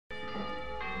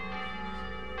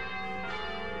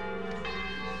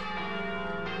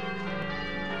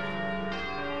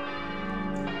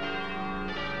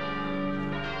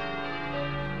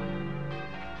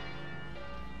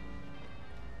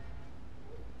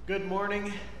Good morning.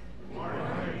 Good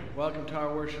morning. Welcome to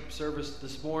our worship service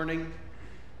this morning.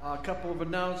 A couple of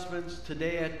announcements.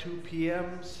 Today at 2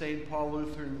 p.m., St. Paul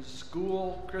Lutheran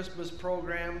School Christmas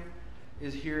program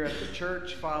is here at the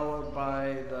church, followed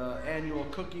by the annual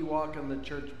cookie walk in the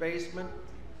church basement.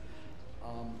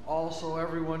 Also,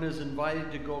 everyone is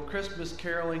invited to go Christmas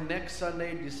caroling next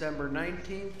Sunday, December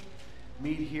 19th.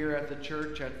 Meet here at the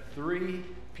church at 3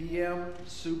 p.m.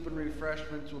 Soup and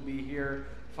refreshments will be here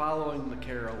following the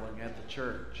caroling at the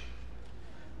church.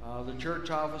 The church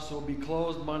office will be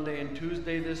closed Monday and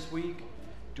Tuesday this week.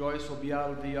 Joyce will be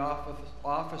out of the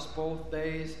office both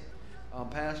days.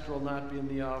 Pastor will not be in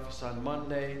the office on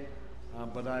Monday,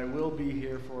 but I will be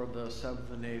here for the 7th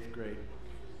and 8th grade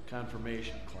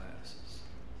confirmation classes.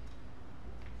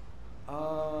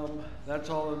 That's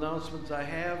all the announcements I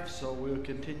have, so we'll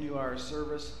continue our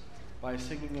service by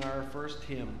singing our first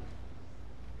hymn.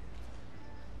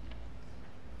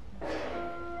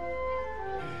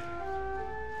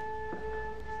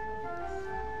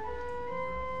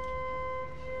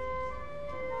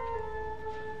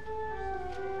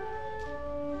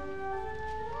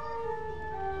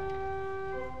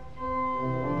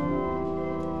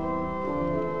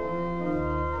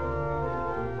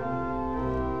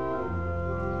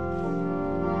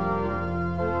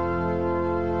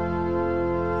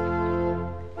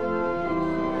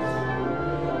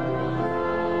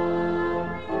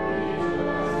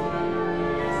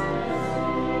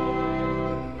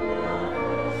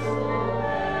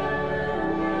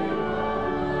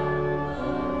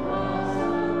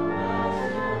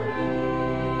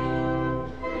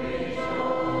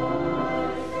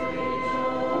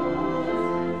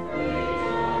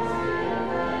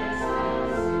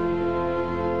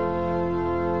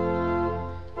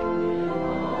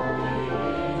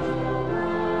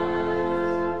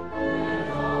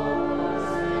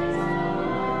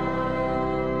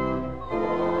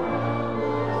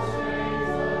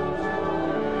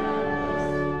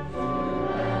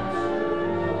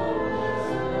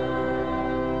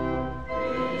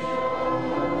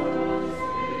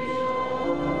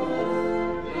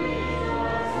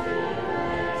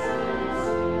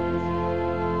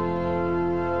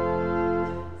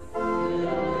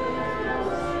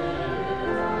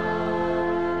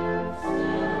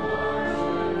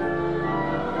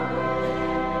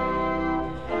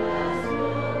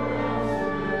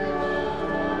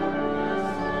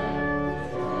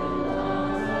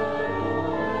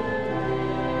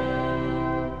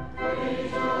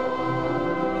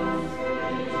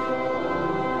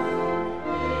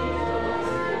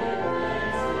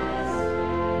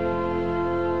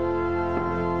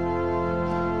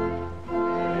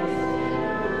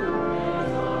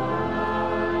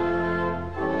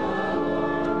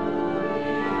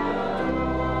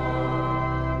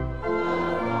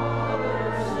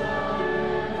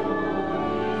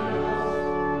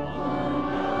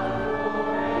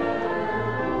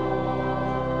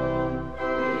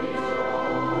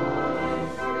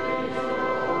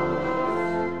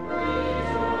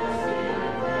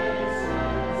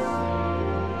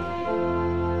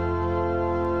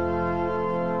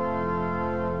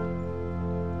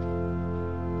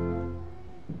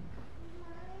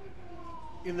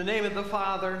 In the name of the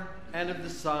Father, and of the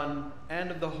Son,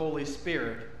 and of the Holy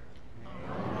Spirit.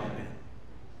 Amen.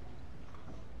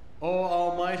 O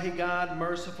Almighty God,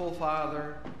 merciful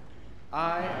Father,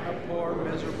 I, a poor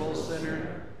miserable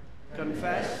sinner,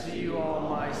 confess to you all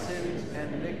my sins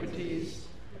and iniquities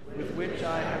with which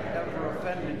I have ever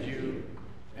offended you,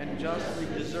 and justly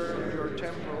deserved your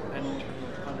temporal and eternal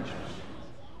punishment.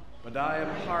 But I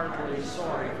am heartily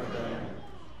sorry for them,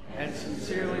 and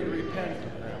sincerely repent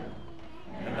of them.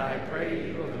 And I pray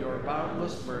you of your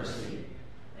boundless mercy,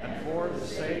 and for the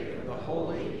sake of the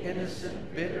holy,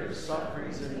 innocent, bitter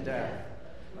sufferings and death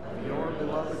of your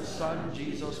beloved Son,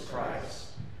 Jesus Christ,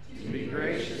 to be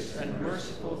gracious and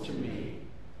merciful to me,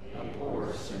 a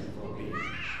poor sinful being.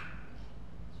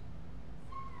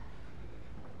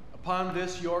 Upon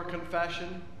this your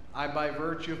confession, I, by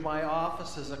virtue of my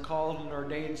office as a called and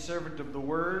ordained servant of the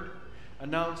Word,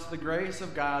 announce the grace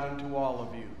of God unto all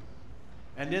of you.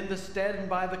 And in the stead and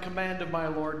by the command of my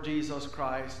Lord Jesus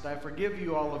Christ, I forgive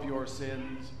you all of your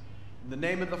sins, in the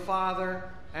name of the Father,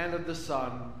 and of the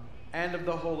Son, and of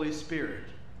the Holy Spirit.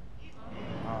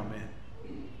 Amen.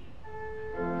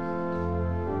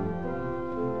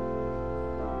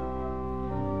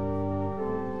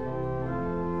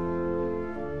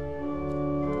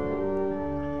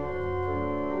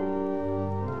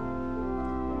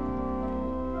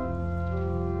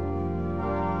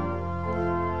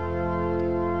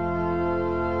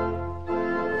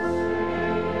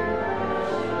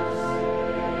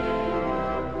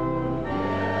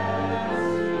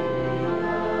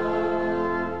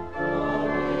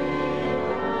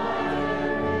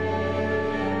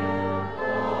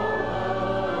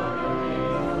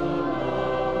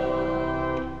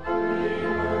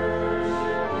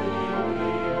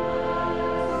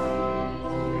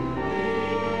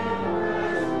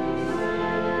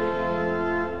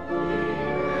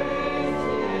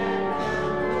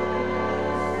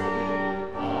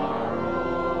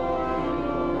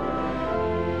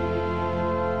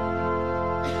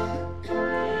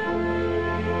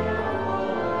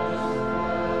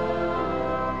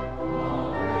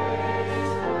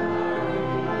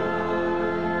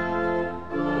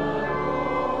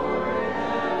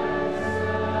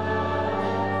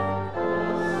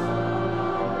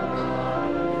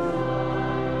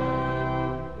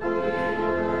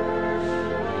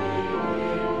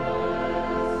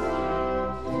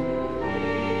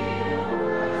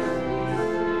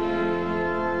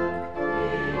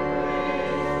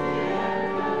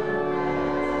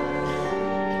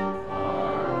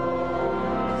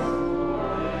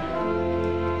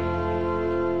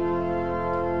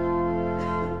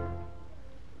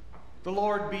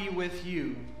 Lord be with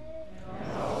you.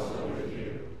 And also with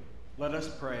you. Let us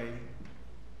pray.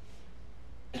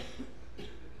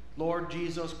 Lord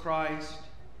Jesus Christ,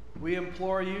 we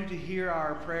implore you to hear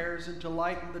our prayers and to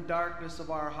lighten the darkness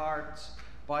of our hearts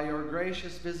by your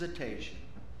gracious visitation.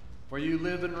 For you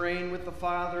live and reign with the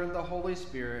Father and the Holy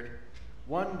Spirit,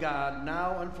 one God,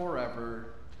 now and forever.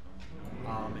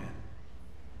 Amen.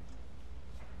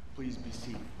 Please be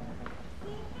seated.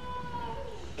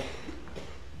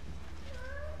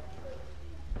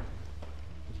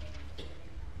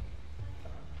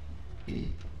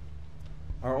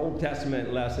 Our Old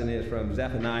Testament lesson is from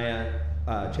Zephaniah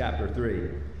chapter 3.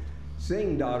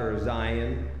 Sing, daughter of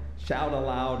Zion, shout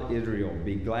aloud, Israel,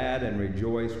 be glad and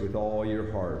rejoice with all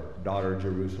your heart, daughter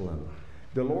Jerusalem.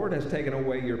 The Lord has taken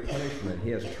away your punishment.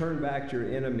 He has turned back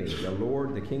your enemy. The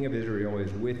Lord, the King of Israel,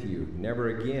 is with you. Never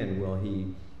again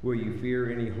will you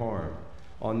fear any harm.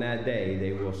 On that day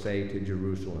they will say to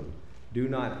Jerusalem, do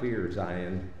not fear,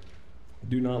 Zion.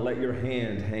 Do not let your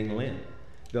hands hang limp.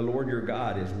 The Lord your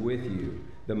God is with you,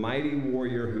 the mighty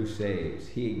warrior who saves.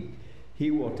 He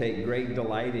will take great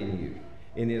delight in you.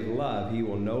 In his love he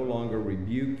will no longer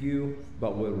rebuke you,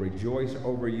 but will rejoice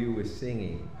over you with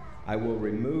singing. I will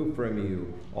remove from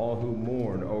you all who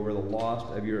mourn over the loss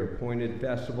of your appointed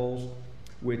festivals,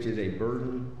 which is a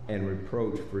burden and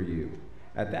reproach for you.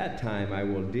 At that time I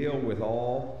will deal with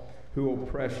all who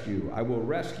oppressed you. I will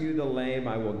rescue the lame.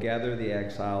 I will gather the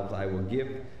exiles. I will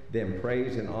give them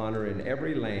praise and honor in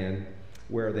every land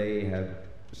where they have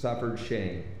suffered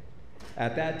shame.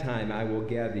 At that time I will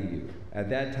gather you. At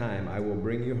that time I will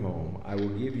bring you home. I will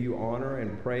give you honor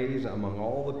and praise among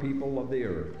all the people of the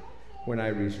earth when I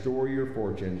restore your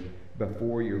fortune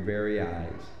before your very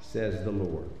eyes, says the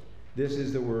Lord. This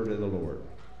is the word of the Lord.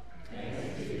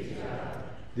 Thanks be to God.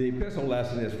 The epistle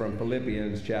lesson is from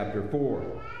Philippians chapter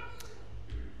 4.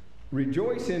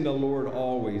 Rejoice in the Lord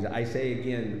always. I say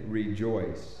again,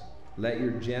 rejoice. Let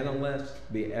your gentleness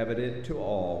be evident to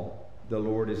all. The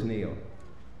Lord is near.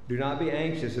 Do not be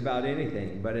anxious about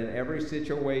anything, but in every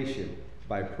situation,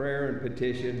 by prayer and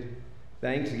petition,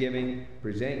 thanksgiving,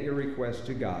 present your requests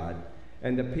to God,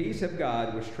 and the peace of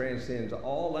God, which transcends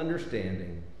all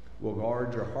understanding, will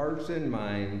guard your hearts and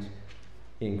minds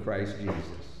in Christ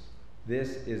Jesus.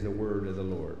 This is the word of the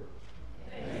Lord.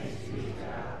 Thanks be to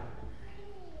God.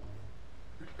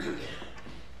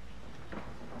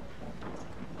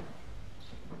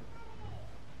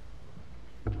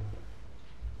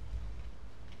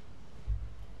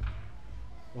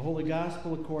 The Holy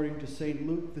Gospel according to St.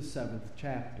 Luke, the 7th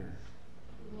chapter.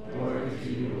 Glory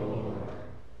to you, O Lord.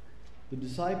 The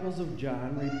disciples of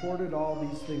John reported all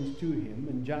these things to him,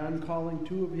 and John, calling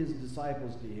 2 of his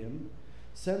disciples to him,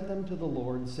 sent them to the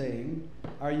Lord, saying,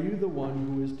 Are you the one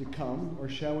who is to come, or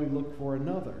shall we look for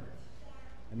another?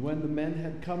 And when the men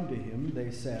had come to him,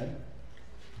 they said,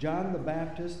 John the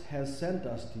Baptist has sent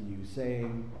us to you,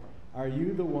 saying, Are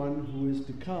you the one who is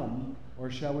to come, or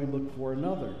shall we look for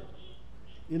another?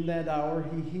 In that hour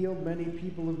he healed many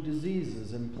people of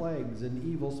diseases and plagues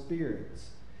and evil spirits,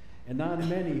 and on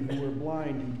many who were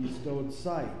blind he bestowed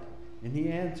sight. And he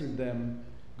answered them,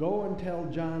 Go and tell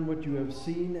John what you have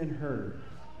seen and heard.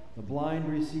 The blind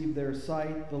receive their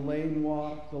sight, the lame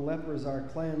walk, the lepers are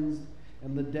cleansed,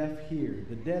 and the deaf hear.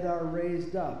 The dead are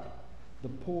raised up, the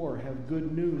poor have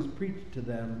good news preached to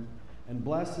them, and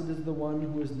blessed is the one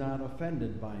who is not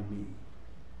offended by me.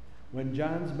 When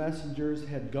John's messengers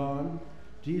had gone,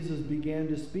 Jesus began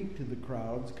to speak to the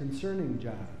crowds concerning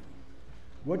John.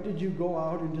 What did you go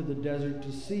out into the desert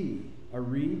to see? A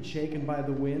reed shaken by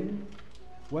the wind?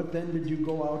 What then did you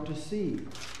go out to see?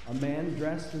 A man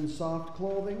dressed in soft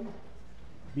clothing?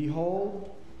 Behold,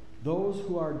 those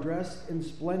who are dressed in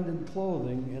splendid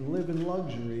clothing and live in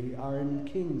luxury are in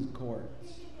king's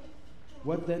courts.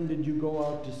 What then did you go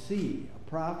out to see? A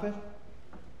prophet?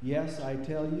 Yes, I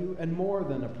tell you, and more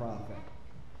than a prophet.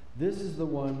 This is the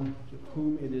one to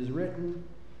whom it is written,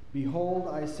 Behold,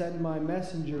 I send my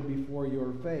messenger before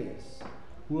your face,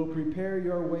 who will prepare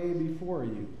your way before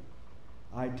you.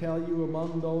 I tell you,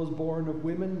 among those born of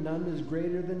women, none is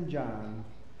greater than John,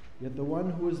 yet the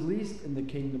one who is least in the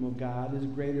kingdom of God is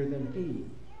greater than he.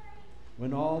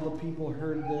 When all the people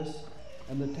heard this,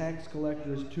 and the tax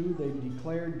collectors too, they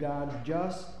declared God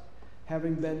just,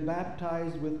 having been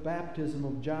baptized with baptism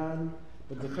of John.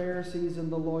 But the Pharisees and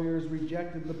the lawyers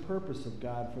rejected the purpose of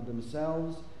God for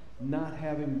themselves, not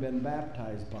having been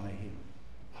baptized by him.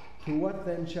 To what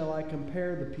then shall I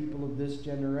compare the people of this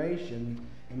generation,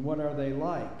 and what are they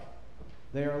like?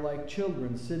 They are like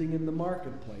children sitting in the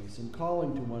marketplace and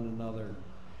calling to one another.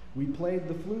 We played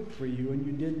the flute for you, and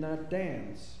you did not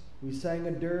dance. We sang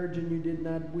a dirge, and you did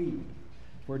not weep.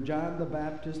 For John the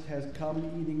Baptist has come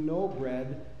eating no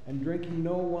bread and drinking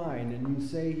no wine, and you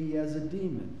say he has a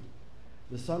demon.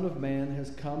 The Son of Man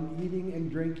has come eating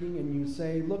and drinking, and you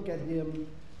say, look at him,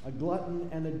 a glutton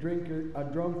and a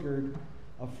drunkard,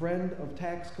 a friend of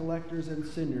tax collectors and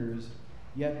sinners,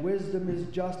 yet wisdom is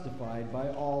justified by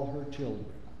all her children.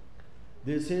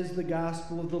 This is the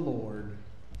gospel of the Lord.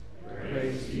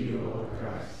 Praise to you, Lord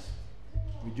Christ.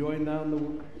 We join now in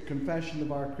the confession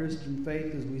of our Christian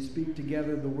faith as we speak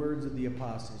together the words of the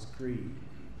Apostles' Creed.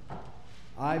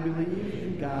 I believe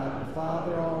in God, the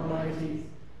Father Almighty,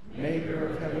 maker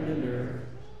of heaven and earth,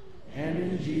 and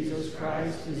in Jesus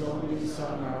Christ, his only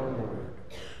Son, our Lord,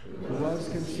 who was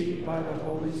conceived by the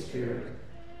Holy Spirit,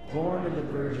 born of the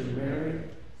Virgin Mary,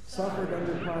 suffered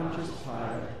under Pontius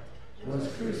Pilate, was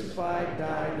crucified,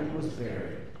 died, and was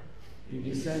buried. He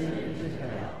descended into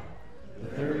hell.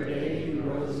 The third day he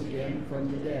rose again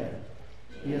from the dead.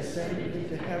 He ascended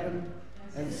into heaven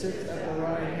and sits at the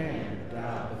right hand of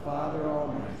God the Father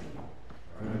Almighty.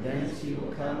 From thence he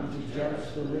will come to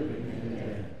judge the living and the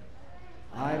dead.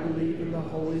 I believe in the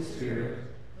Holy Spirit,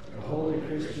 the holy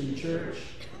Christian church,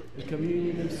 the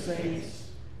communion of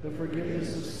saints, the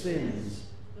forgiveness of sins,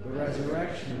 the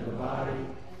resurrection of the body,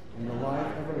 and the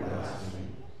life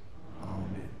everlasting.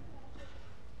 Amen.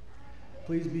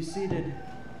 Please be seated,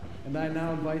 and I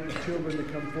now invite the children to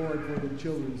come forward for the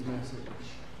children's message.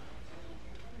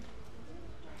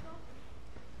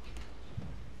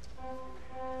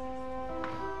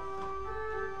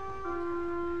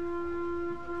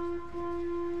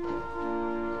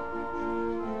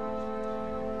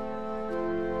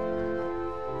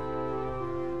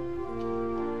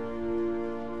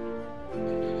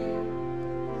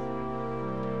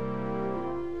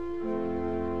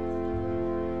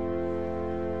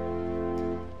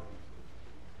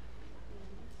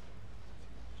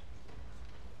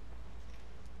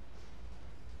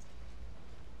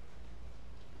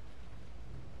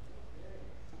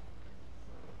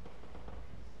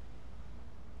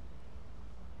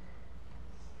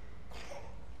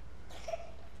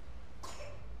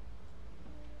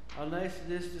 How nice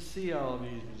it is to see all of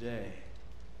you today.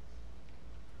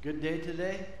 Good day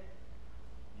today?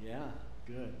 Yeah,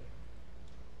 good.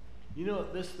 You know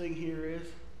what this thing here is?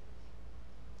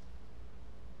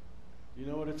 You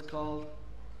know what it's called?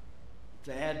 It's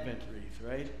an Advent wreath,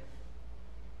 right?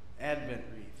 Advent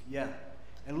wreath, yeah.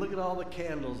 And look at all the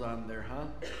candles on there, huh?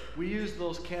 We use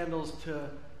those candles to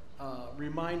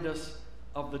remind us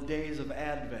of the days of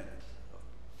Advent.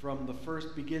 From the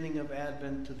first beginning of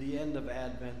Advent to the end of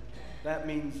Advent, that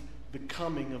means the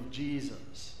coming of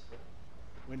Jesus.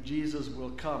 When Jesus will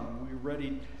come, we're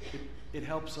ready. It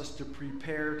helps us to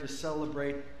prepare to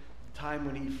celebrate the time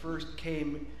when he first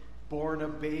came, born a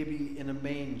baby in a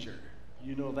manger.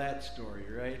 You know that story,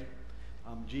 right?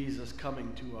 Jesus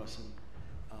coming to us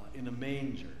in a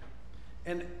manger.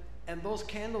 And those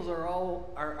candles are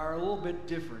a little bit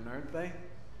different, aren't they?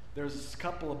 There's a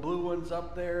couple of blue ones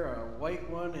up there, a white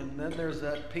one, and then there's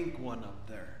that pink one up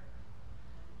there.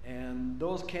 And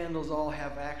those candles all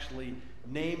have actually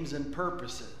names and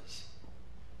purposes.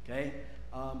 Okay?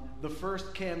 The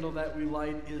first candle that we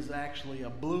light is actually a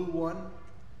blue one.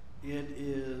 It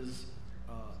is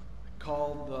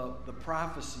called the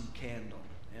prophecy candle,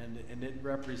 and it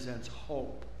represents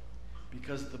hope,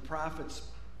 because the prophets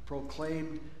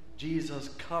proclaimed Jesus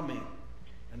coming,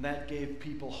 and that gave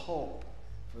people hope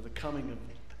for the coming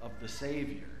of the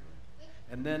Savior.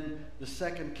 And then the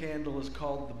second candle is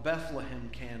called the Bethlehem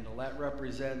candle. That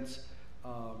represents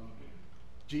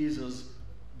Jesus'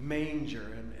 manger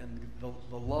and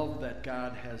the love that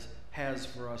God has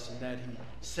for us, and that he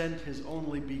sent his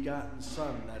only begotten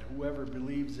Son, that whoever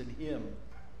believes in him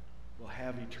will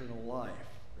have eternal life,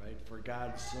 right? For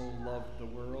God so loved the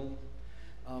world.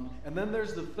 And then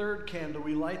there's the third candle.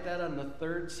 We light that on the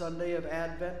third Sunday of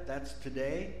Advent. That's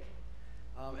today.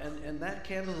 And that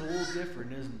candle is a little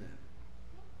different, isn't it?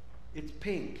 It's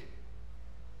pink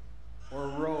or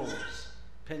rose,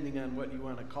 depending on what you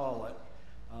want to call it.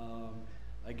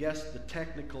 I guess the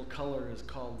technical color is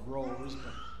called rose,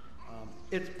 but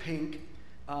it's pink.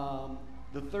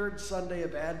 The third Sunday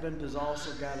of Advent has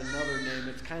also got another name.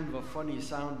 It's kind of a funny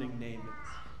sounding name.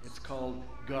 It's called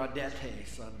Gaudete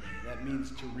Sunday. That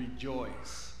means to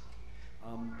rejoice.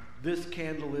 This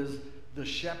candle is the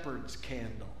shepherd's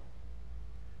candle.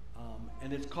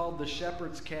 And it's called the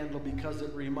shepherd's candle because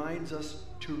it reminds us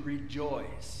to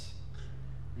rejoice.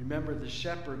 Remember, the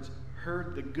shepherds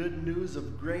heard the good news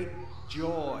of great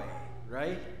joy,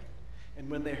 right? And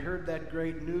when they heard that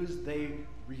great news, they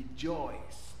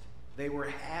rejoiced. They were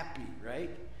happy, right?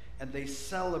 And they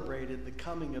celebrated the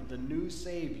coming of the new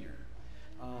Savior.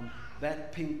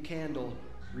 That pink candle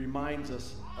reminds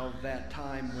us of that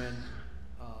time when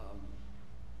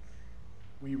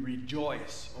we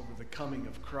rejoice over the coming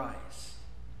of Christ.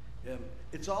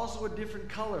 It's also a different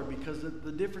color because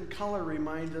the different color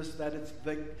reminds us that it's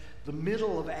the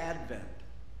middle of Advent.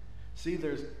 See,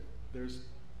 there's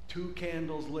 2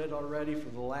 candles lit already for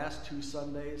the last 2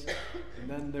 Sundays, and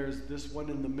then there's this one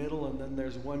in the middle, and then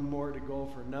there's one more to go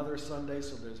for another Sunday,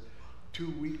 so there's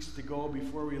 2 weeks to go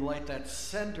before we light that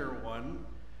center one,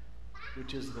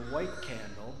 which is the white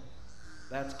candle.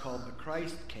 That's called the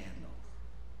Christ candle.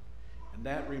 And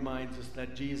that reminds us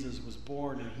that Jesus was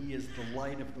born and he is the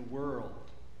light of the world,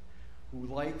 who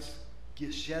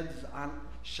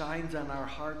shines on our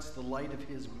hearts the light of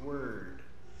his word,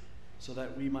 so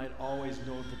that we might always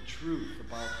know the truth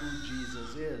about who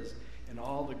Jesus is and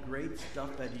all the great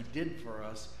stuff that he did for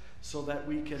us, so that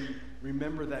we can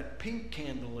remember that pink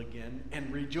candle again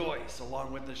and rejoice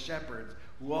along with the shepherds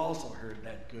who also heard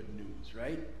that good news,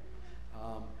 right?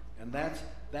 And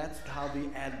that's how the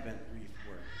Advent wreath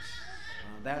works.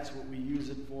 That's what we use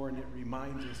it for, and it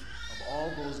reminds us of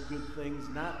all those good things,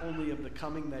 not only of the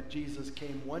coming that Jesus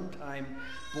came one time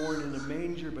born in a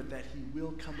manger, but that he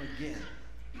will come again.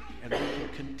 And we can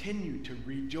continue to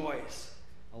rejoice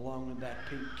along with that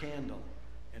pink candle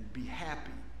and be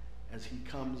happy as he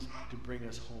comes to bring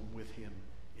us home with him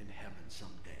in heaven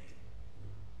someday.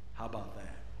 How about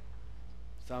that?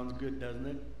 Sounds good, doesn't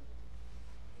it?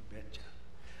 You betcha.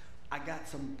 I got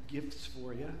some gifts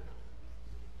for you,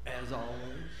 as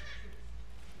always.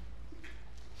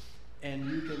 And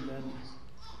you can then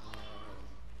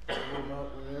go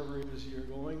about wherever it is you're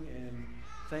going. And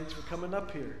thanks for coming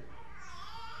up here.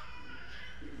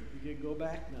 You can go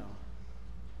back now.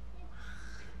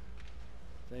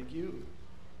 Thank you.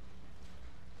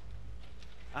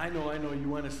 I know you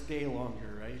want to stay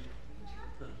longer, right?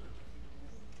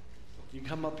 You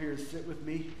come up here and sit with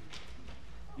me?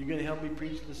 You going to help me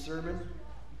preach the sermon?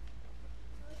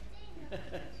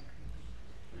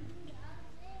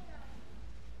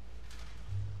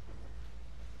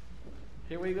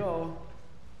 Here we go.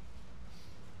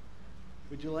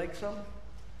 Would you like some?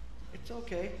 It's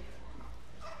okay.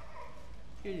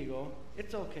 Here you go.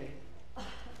 It's okay.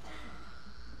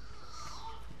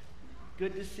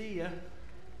 Good to see you.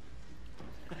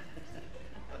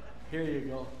 Here you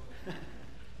go.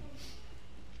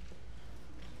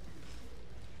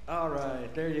 All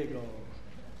right, there you go.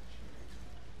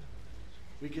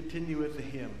 We continue with the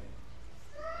hymn.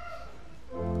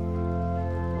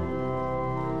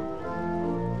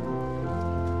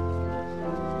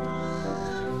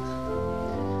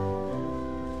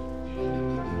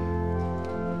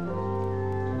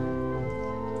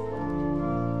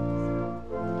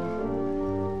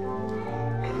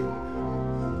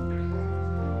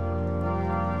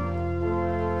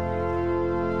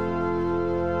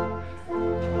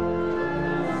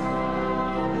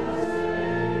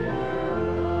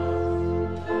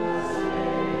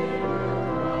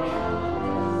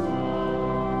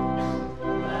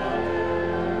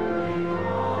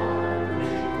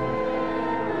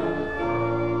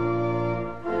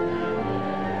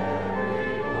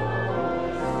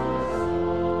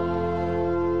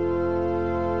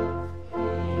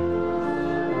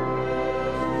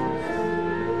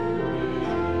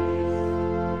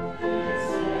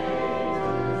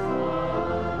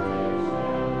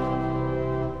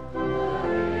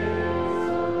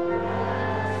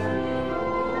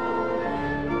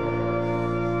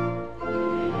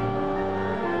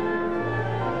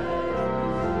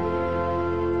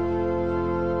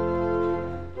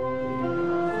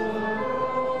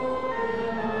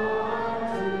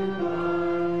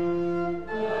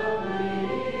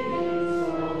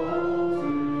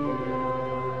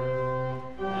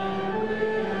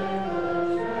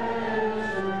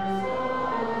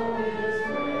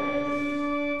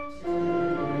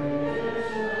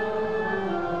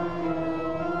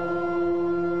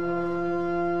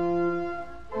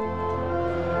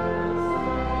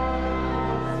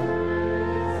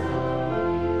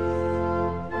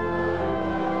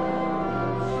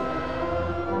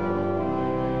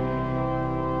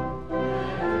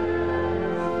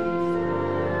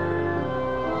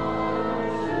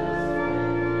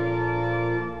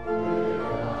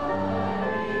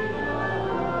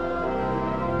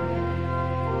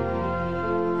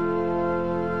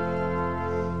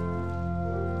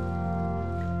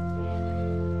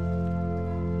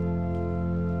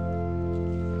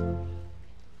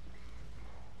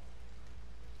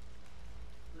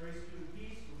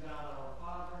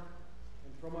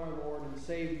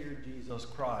 Savior Jesus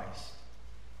Christ.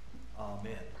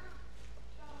 Amen.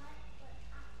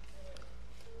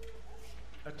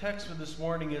 Our text for this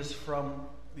morning is from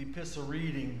the epistle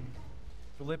reading,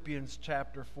 Philippians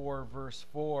chapter 4, verse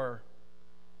 4.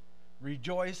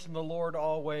 Rejoice in the Lord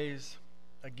always.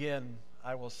 Again,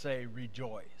 I will say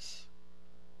rejoice.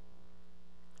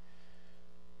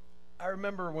 I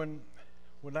remember when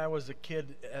I was a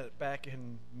kid back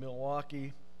in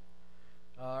Milwaukee,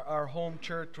 our home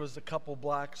church was a couple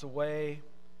blocks away.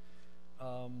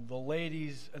 The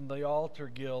ladies in the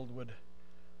altar guild would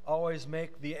always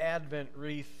make the Advent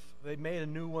wreath. They made a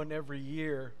new one every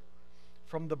year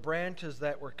from the branches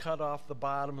that were cut off the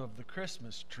bottom of the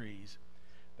Christmas trees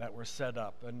that were set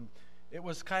up. And it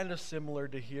was kind of similar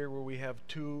to here where we have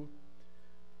two,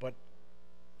 but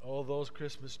those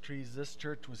Christmas trees, this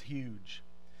church was huge.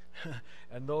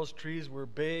 And those trees were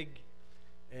big,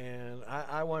 and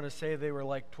I want to say they were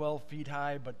like 12 feet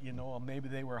high, but maybe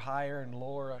they were higher and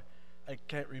lower. I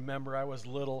can't remember. I was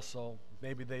little, so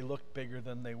maybe they looked bigger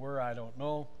than they were. I don't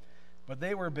know. But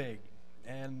they were big,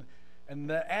 and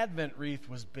the Advent wreath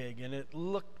was big, and it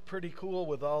looked pretty cool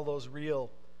with all those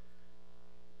real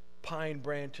pine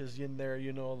branches in there,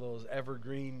 those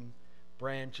evergreen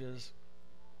branches.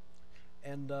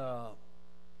 And of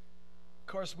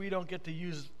course, we don't get to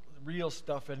use real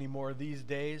stuff anymore these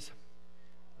days.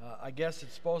 I guess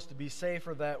it's supposed to be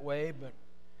safer that way,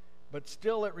 but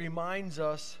still it reminds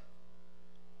us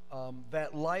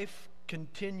that life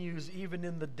continues even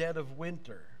in the dead of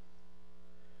winter.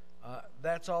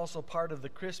 That's also part of the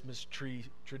Christmas tree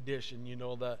tradition,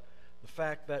 the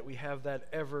fact that we have that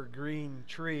evergreen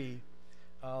tree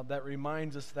that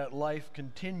reminds us that life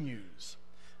continues,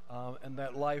 and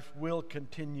that life will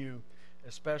continue,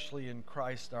 especially in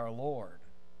Christ our Lord.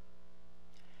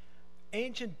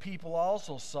 Ancient people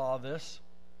also saw this.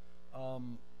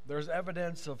 There's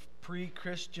evidence of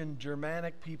pre-Christian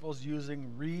Germanic peoples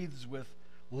using wreaths with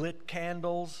lit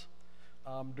candles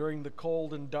during the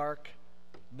cold and dark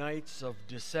nights of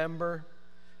December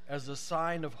as a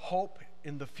sign of hope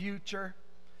in the future,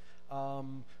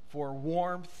 for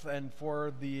warmth and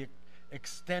for the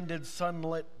extended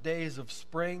sunlit days of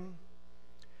spring.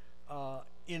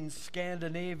 In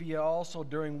Scandinavia also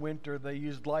during winter they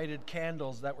used lighted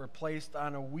candles that were placed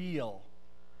on a wheel,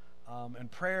 and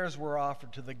prayers were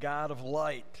offered to the God of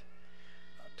light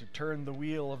to turn the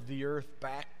wheel of the earth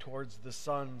back towards the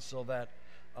sun so that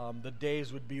the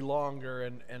days would be longer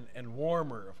and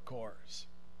warmer, of course.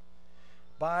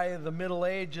 By the Middle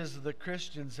Ages, the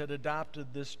Christians had adopted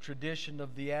this tradition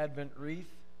of the Advent wreath.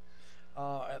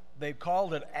 They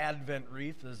called it Advent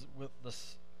wreath, as with the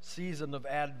season of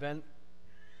Advent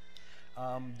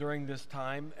during this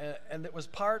time. And it was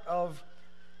part of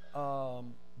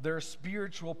their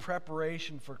spiritual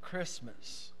preparation for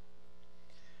Christmas.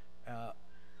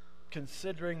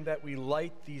 Considering that we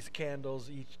light these candles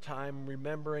each time,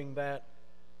 remembering that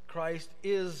Christ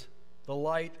is the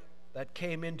light that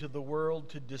came into the world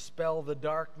to dispel the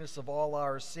darkness of all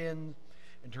our sin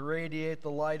and to radiate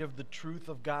the light of the truth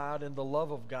of God and the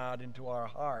love of God into our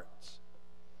hearts.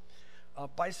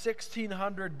 By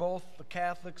 1600, both the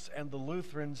Catholics and the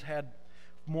Lutherans had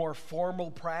more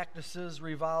formal practices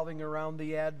revolving around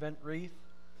the Advent wreath.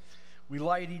 We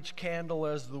light each candle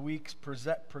as the weeks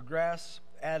progress.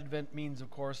 Advent means, of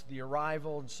course, the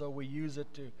arrival, and so we use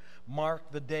it to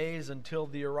mark the days until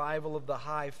the arrival of the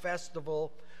high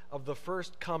festival of the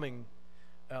first coming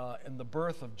and the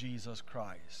birth of Jesus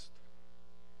Christ.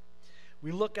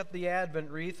 We look at the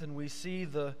Advent wreath and we see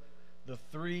the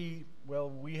three,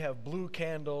 we have blue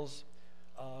candles.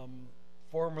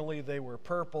 Formerly they were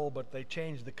purple, but they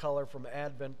changed the color from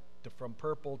from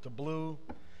purple to blue.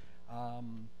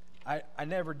 I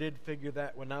never did figure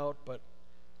that one out, but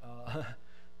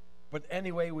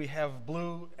anyway, we have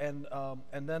blue, and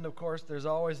then of course there's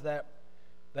always that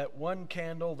one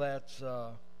candle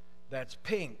that's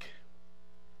pink,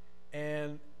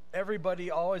 and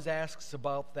everybody always asks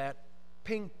about that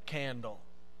pink candle.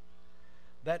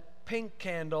 That pink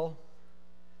candle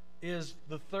is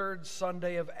the third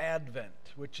Sunday of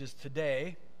Advent, which is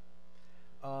today.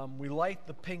 We light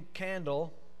the pink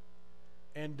candle,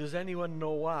 and does anyone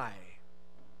know why?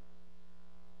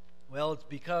 Well, it's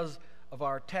because of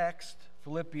our text,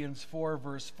 Philippians 4,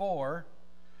 verse 4.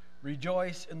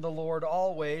 Rejoice in the Lord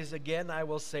always. Again, I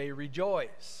will say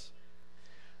rejoice.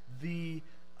 The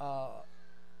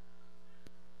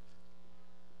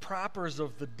propers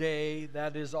of the day,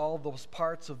 that is all those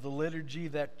parts of the liturgy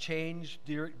that change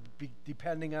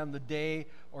depending on the day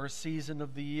or season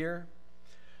of the year,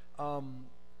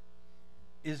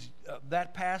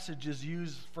 that passage is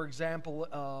used, for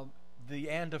example, the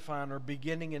antiphon or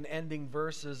beginning and ending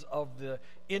verses of the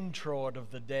introit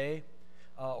of the day,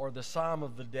 or the psalm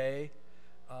of the day.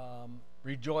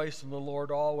 Rejoice in the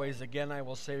Lord always. Again, I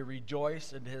will say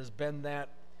rejoice. It has been that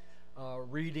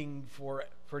reading for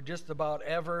just about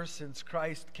ever since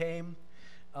Christ came.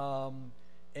 So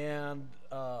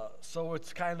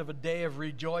it's kind of a day of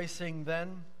rejoicing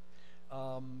then.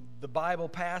 The Bible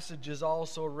passage is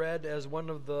also read as one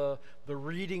of the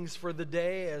readings for the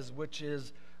day, which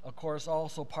is, of course,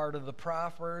 also part of the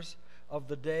proffers of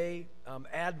the day.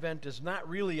 Advent is not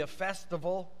really a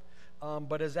festival,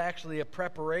 but is actually a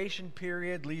preparation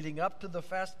period leading up to the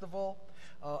festival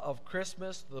of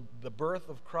Christmas, the birth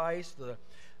of Christ.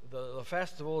 The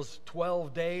festival is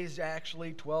 12 days,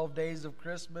 actually, 12 days of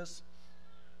Christmas.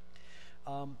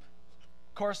 Of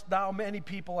course, now many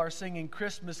people are singing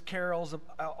Christmas carols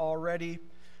already,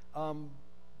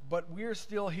 but we're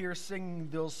still here singing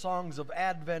those songs of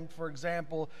Advent. For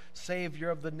example,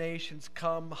 Savior of the nations,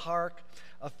 come, hark,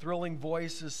 a thrilling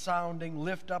voice is sounding,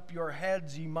 lift up your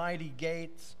heads, ye mighty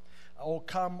gates, O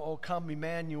come,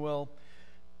 Emmanuel.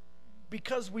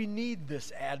 Because we need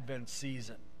this Advent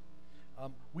season.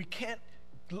 We can't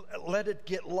let it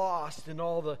get lost in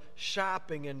all the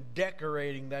shopping and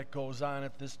decorating that goes on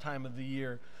at this time of the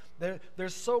year.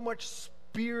 There's so much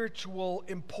spiritual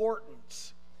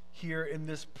importance here in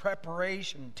this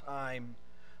preparation time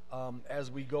as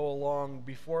we go along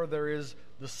before there is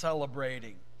the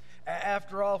celebrating.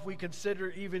 After all, if we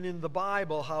consider even in the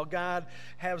Bible how God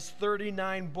has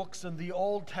 39 books in the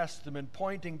Old Testament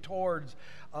pointing towards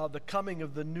the coming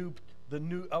of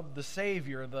the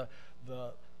Savior,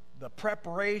 the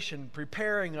preparation,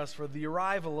 preparing us for the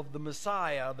arrival of the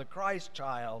Messiah, the Christ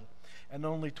child, and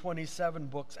only 27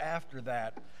 books after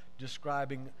that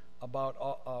describing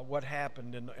about what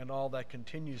happened and all that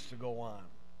continues to go on.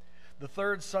 The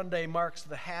third Sunday marks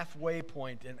the halfway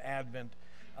point in Advent.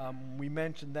 We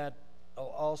mentioned that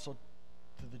also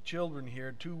to the children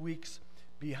here. 2 weeks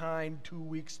behind, 2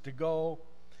 weeks to go.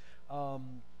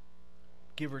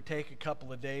 Give or take a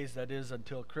couple of days, that is,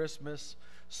 until Christmas.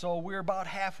 So we're about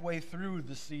halfway through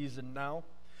the season now.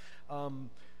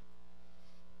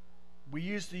 We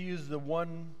used to use the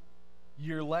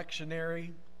 1-year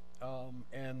lectionary,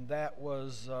 and that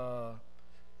was,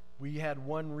 we had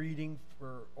one reading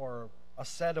or a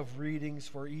set of readings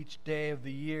for each day of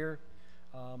the year.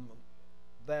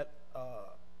 That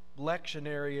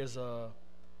lectionary is an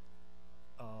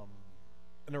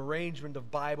arrangement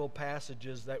of Bible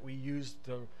passages that we use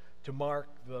to mark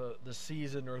the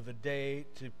season or the day,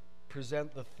 to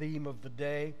present the theme of the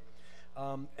day.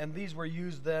 And these were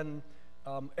used then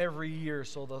every year.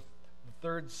 So the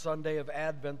third Sunday of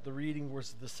Advent, the reading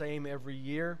was the same every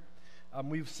year.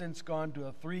 We've since gone to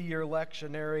a 3-year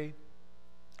lectionary,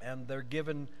 and they're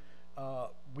given,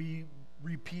 we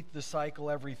repeat the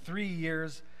cycle every 3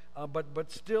 years,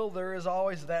 but still there is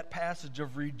always that passage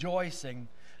of rejoicing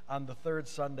on the third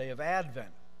Sunday of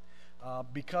Advent,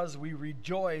 because we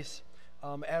rejoice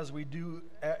as we do,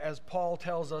 as Paul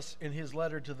tells us in his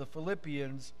letter to the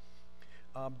Philippians,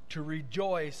 to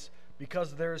rejoice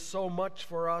because there's so much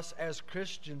for us as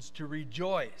Christians to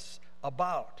rejoice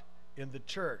about in the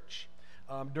church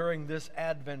during this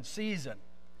Advent season.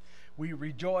 We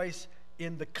rejoice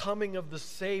in the coming of the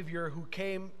Savior who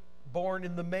came born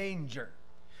in the manger.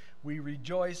 We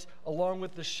rejoice along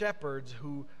with the shepherds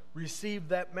who received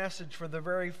that message for the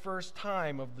very first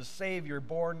time of the Savior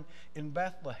born in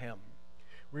Bethlehem.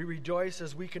 We rejoice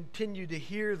as we continue to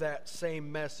hear that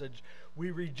same message.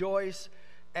 We rejoice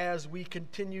as we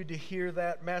continue to hear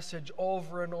that message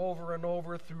over and over and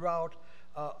over throughout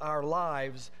our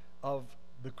lives of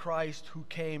the Christ who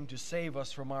came to save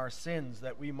us from our sins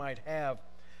that we might have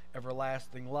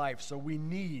everlasting life. So we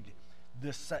need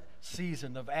this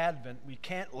season of Advent. We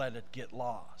can't let it get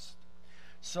lost.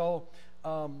 So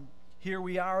here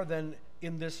we are then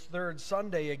in this third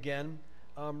Sunday again,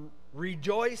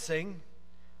 rejoicing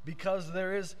because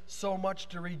there is so much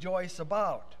to rejoice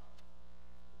about.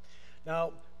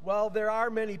 Now, while there are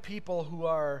many people who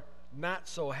are not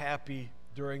so happy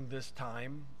during this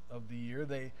time of the year,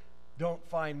 they don't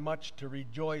find much to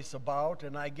rejoice about,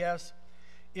 and I guess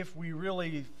if we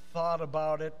really thought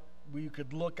about it, we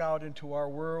could look out into our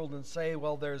world and say,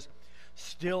 well, there's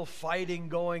still fighting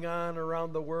going on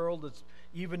around the world. It's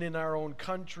even in our own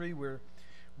country. We're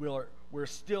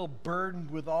still burdened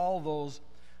with all those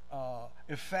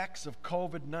effects of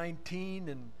COVID-19,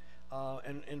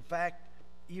 and in fact,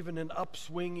 even an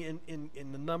upswing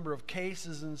in the number of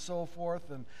cases and so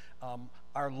forth, and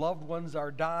our loved ones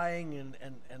are dying,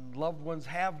 and loved ones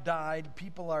have died.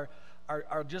 People are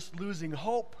just losing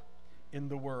hope in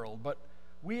the world. But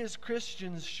we as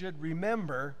Christians should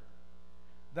remember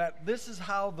that this is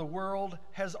how the world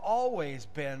has always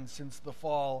been since the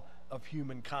fall of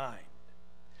humankind.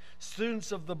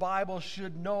 Students of the Bible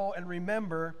should know and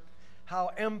remember how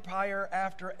empire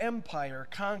after empire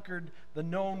conquered the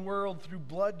known world through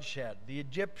bloodshed. The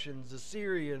Egyptians, the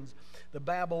Syrians, the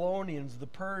Babylonians, the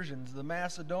Persians, the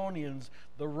Macedonians,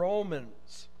 the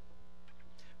Romans.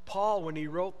 Paul, when he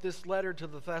wrote this letter to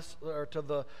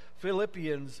the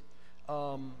Philippians,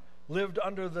 lived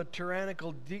under the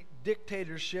tyrannical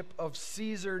dictatorship of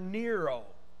Caesar Nero,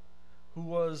 who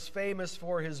was famous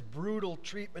for his brutal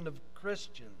treatment of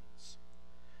Christians.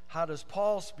 How does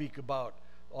Paul speak about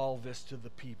all this to the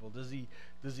people? Does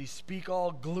he speak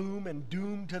all gloom and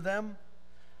doom to them?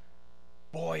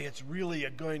 Boy, it's really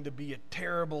going to be a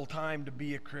terrible time to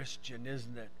be a Christian,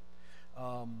 isn't it?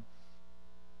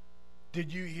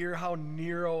 Did you hear how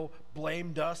Nero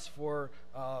blamed us for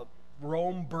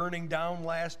Rome burning down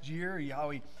last year? How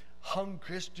he hung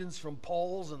Christians from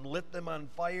poles and lit them on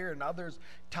fire, and others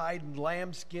tied in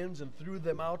lambskins and threw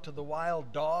them out to the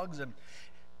wild dogs. And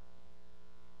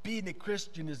being a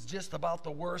Christian is just about the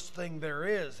worst thing there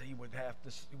is,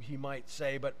 he might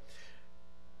say. But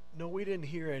no, we didn't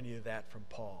hear any of that from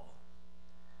Paul.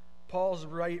 Paul's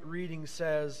reading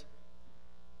says,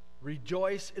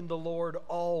 "Rejoice in the Lord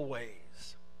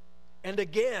always. And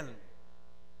again,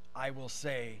 I will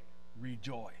say,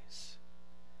 rejoice."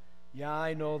 Yeah,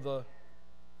 I know the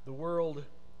world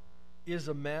is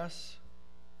a mess.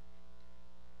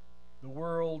 The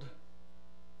world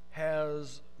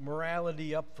has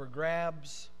morality up for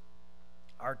grabs.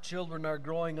 Our children are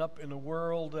growing up in a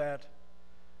world that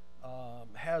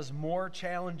has more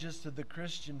challenges to the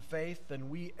Christian faith than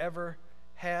we ever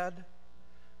had.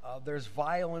 There's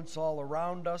violence all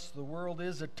around us. The world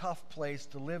is a tough place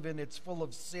to live in. It's full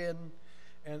of sin,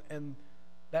 and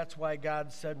that's why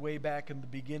God said way back in the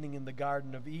beginning in the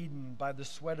Garden of Eden, "By the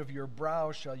sweat of your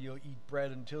brow shall you eat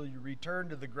bread until you return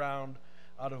to the ground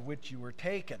out of which you were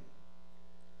taken."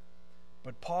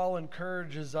 But Paul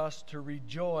encourages us to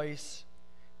rejoice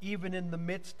even in the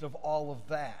midst of all of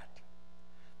that.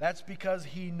 That's because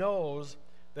he knows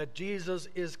that Jesus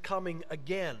is coming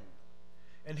again,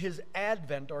 and his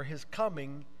advent or his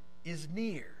coming is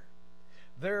near.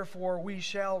 Therefore, we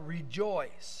shall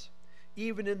rejoice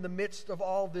even in the midst of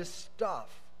all this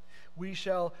stuff. We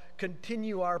shall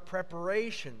continue our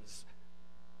preparations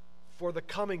for the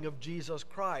coming of Jesus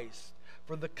Christ,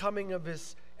 for the coming of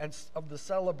his and of the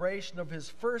celebration of his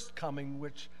first coming,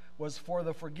 which was for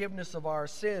the forgiveness of our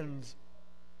sins,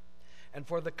 and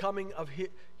for the coming of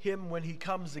him when he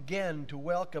comes again to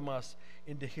welcome us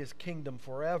into his kingdom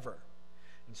forever.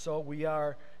 And so we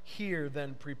are here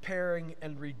then preparing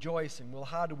and rejoicing. Well,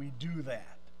 how do we do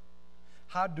that?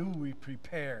 How do we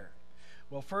prepare?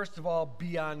 Well, first of all,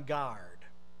 be on guard,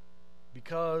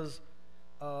 because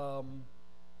the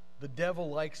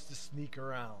devil likes to sneak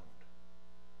around.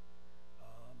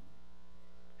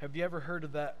 Have you ever heard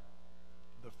of that?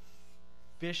 The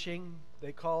phishing,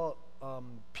 they call it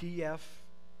PFISHING.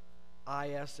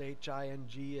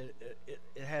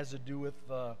 It has to do with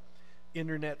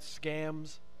internet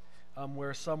scams,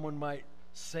 where someone might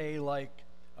say, like,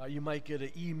 you might get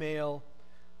an email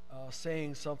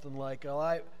saying something like,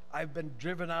 "Oh, I've been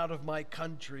driven out of my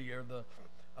country," or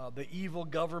the evil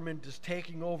government is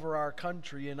taking over our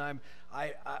country, and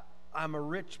I'm a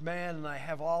rich man and I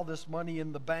have all this money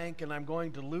in the bank and I'm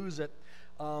going to lose it.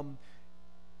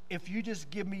 If you just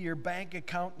give me your bank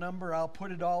account number, I'll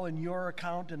put it all in your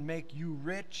account and make you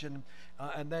rich, and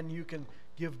then you can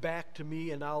give back to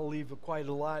me, and I'll leave quite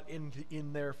a lot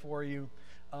in there for you.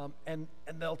 And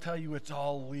they'll tell you it's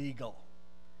all legal.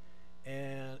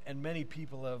 And many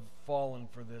people have fallen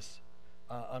for this,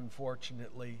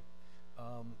 unfortunately.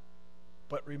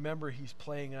 But remember, he's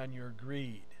playing on your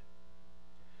greed.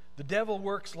 The devil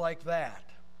works like that.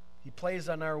 He plays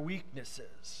on our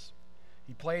weaknesses.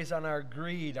 He plays on our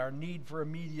greed, our need for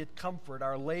immediate comfort,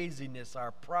 our laziness,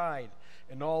 our pride,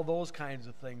 and all those kinds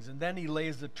of things. And then he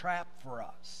lays a trap for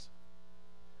us.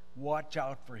 Watch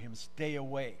out for him. Stay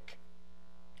awake.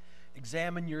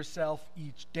 Examine yourself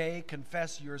each day.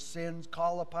 Confess your sins.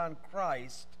 Call upon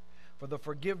Christ for the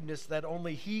forgiveness that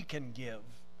only he can give.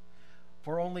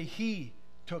 For only he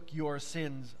took your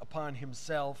sins upon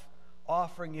himself,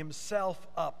 offering himself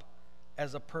up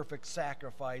as a perfect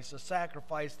sacrifice, a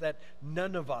sacrifice that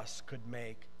none of us could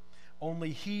make.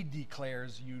 Only he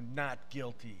declares you not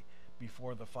guilty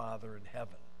before the Father in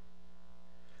heaven.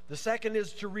 The second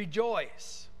is to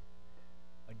rejoice.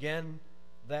 Again,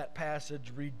 that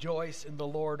passage, rejoice in the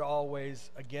Lord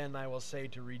always. Again, I will say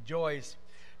to rejoice.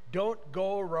 Don't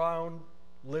go around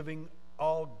living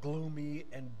all gloomy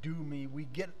and doomy. We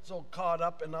get so caught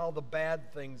up in all the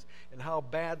bad things and how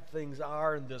bad things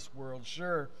are in this world.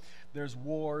 Sure, there's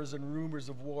wars and rumors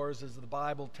of wars, as the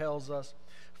Bible tells us.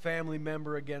 Family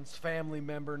member against family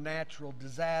member, natural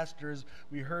disasters.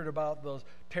 We heard about those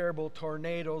terrible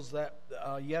tornadoes that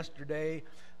yesterday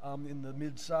in the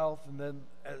Mid-South, and then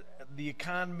the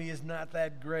economy is not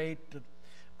that great.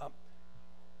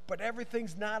 But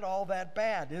everything's not all that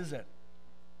bad, is it?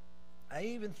 I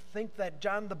even think that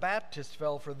John the Baptist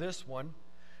fell for this one,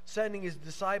 sending his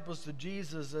disciples to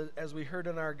Jesus, as we heard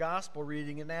in our gospel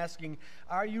reading, and asking,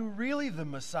 "Are you really the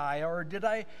Messiah, or did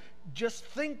I just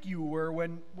think you were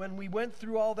when we went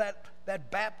through all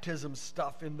that baptism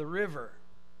stuff in the river?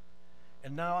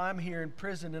 And now I'm here in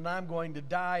prison and I'm going to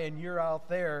die and you're out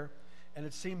there, and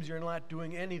it seems you're not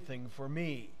doing anything for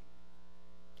me."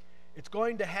 It's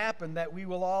going to happen that we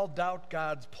will all doubt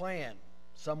God's plan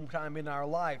sometime in our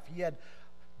life.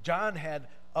 John had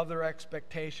other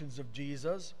expectations of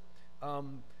Jesus.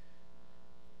 Don't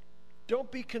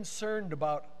be concerned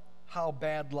about how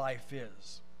bad life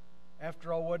is.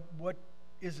 After all, what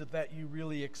is it that you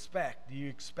really expect? Do you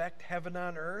expect heaven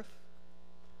on earth?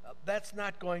 That's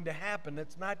not going to happen.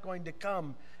 It's not going to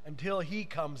come until He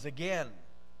comes again.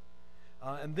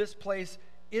 And this place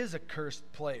is a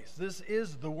cursed place. This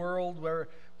is the world where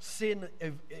sin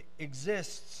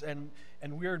exists, and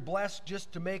we're blessed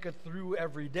just to make it through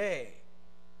every day.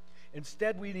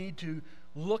 Instead, we need to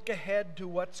look ahead to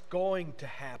what's going to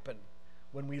happen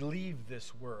when we leave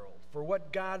this world, for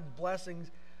what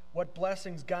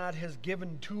blessings God has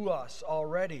given to us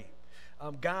already.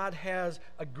 God has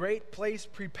a great place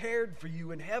prepared for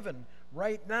you in heaven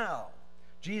right now.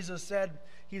 Jesus said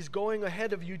He's going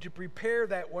ahead of you to prepare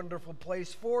that wonderful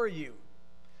place for you.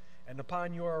 And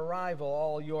upon your arrival,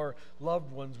 all your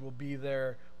loved ones will be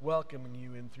there welcoming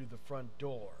you in through the front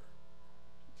door.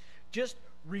 Just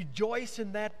rejoice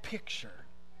in that picture.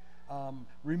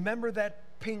 Remember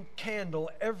that pink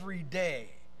candle every day,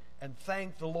 and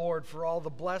thank the Lord for all the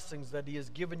blessings that He has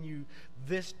given you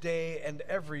this day and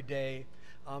every day,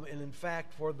 and in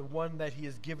fact for the one that He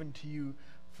has given to you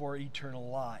for eternal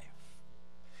life.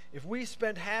 If we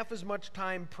spent half as much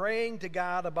time praying to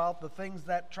God about the things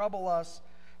that trouble us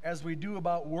as we do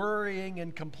about worrying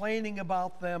and complaining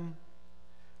about them,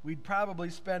 we'd probably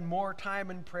spend more time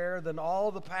in prayer than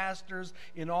all the pastors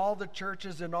in all the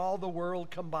churches in all the world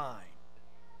combined.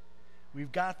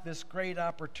 We've got this great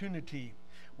opportunity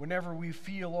whenever we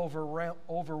feel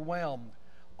overwhelmed.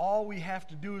 All we have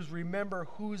to do is remember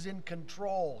who's in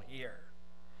control here.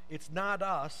 It's not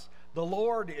us. The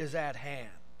Lord is at hand.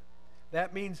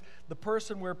 That means the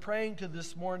person we're praying to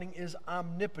this morning is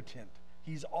omnipotent.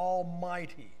 He's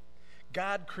almighty.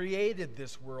 God created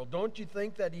this world. Don't you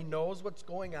think that He knows what's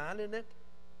going on in it?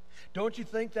 Don't you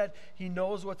think that He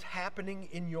knows what's happening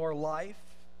in your life?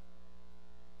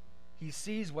 He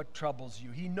sees what troubles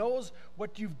you. He knows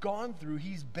what you've gone through.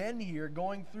 He's been here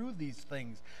going through these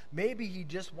things. Maybe He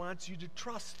just wants you to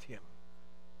trust Him,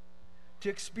 to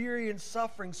experience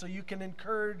suffering so you can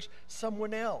encourage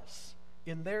someone else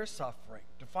in their suffering,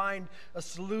 to find a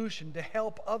solution to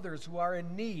help others who are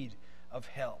in need of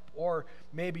help. Or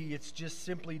maybe it's just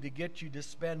simply to get you to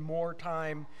spend more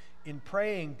time in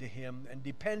praying to Him and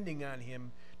depending on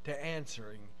Him to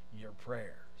answering your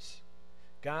prayers.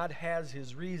 God has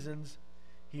His reasons.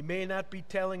 He may not be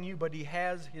telling you, but He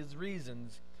has His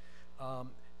reasons,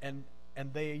 and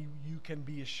you can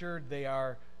be assured they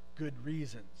are good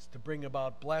reasons to bring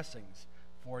about blessings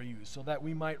for you, so that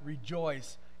we might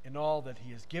rejoice in all that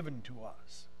He has given to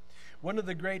us. One of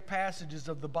the great passages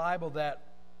of the Bible that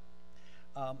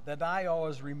I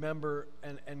always remember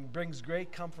and brings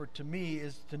great comfort to me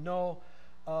is to know,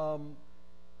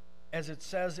 as it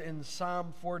says in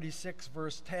Psalm 46,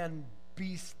 verse 10,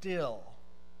 "Be still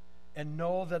and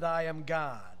know that I am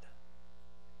God.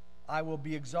 I will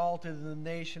be exalted in the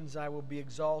nations, I will be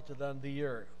exalted on the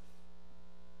earth."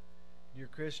 Dear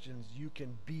Christians, you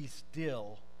can be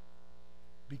still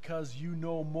because you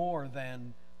know more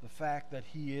than the fact that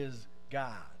He is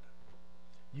God.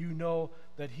 You know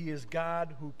that He is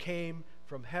God who came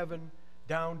from heaven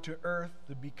down to earth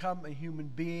to become a human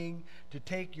being, to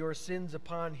take your sins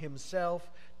upon Himself,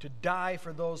 to die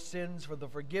for those sins, for the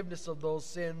forgiveness of those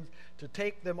sins, to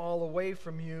take them all away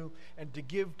from you, and to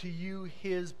give to you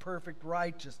His perfect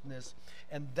righteousness.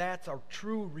 And that's our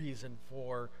true reason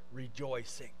for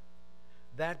rejoicing.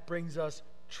 That brings us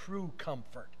true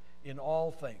comfort in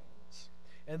all things.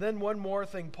 And then one more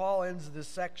thing. Paul ends this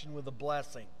section with a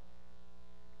blessing.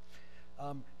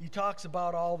 He talks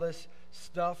about all this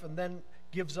stuff and then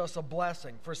gives us a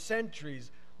blessing. For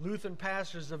centuries, Lutheran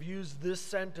pastors have used this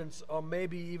sentence, or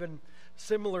maybe even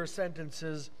similar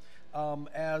sentences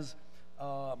as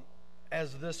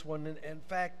this one. In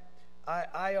fact,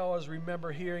 I always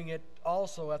remember hearing it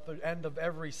also at the end of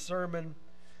every sermon,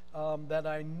 and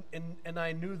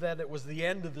I knew that it was the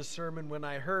end of the sermon when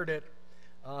I heard it,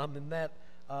 and that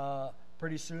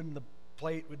pretty soon the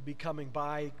plate would be coming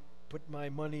by, put my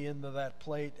money into that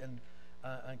plate, and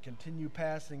continue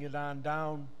passing it on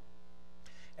down.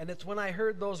 And it's when I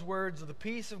heard those words, "The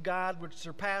peace of God which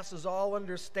surpasses all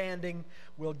understanding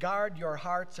will guard your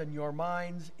hearts and your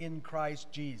minds in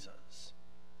Christ Jesus."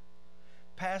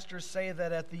 Pastors say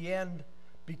that at the end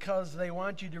because they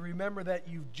want you to remember that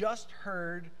you've just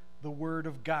heard the Word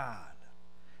of God,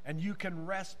 and you can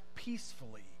rest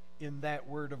peacefully in that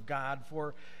Word of God,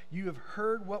 for you have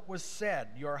heard what was said.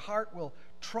 Your heart will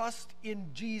trust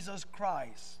in Jesus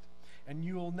Christ, and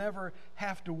you will never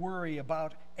have to worry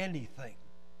about anything.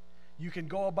 You can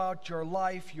go about your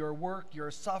life, your work,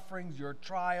 your sufferings, your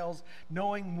trials,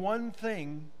 knowing one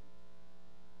thing: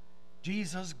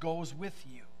 Jesus goes with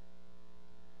you.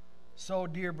 So,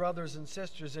 dear brothers and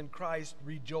sisters in Christ,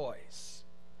 rejoice.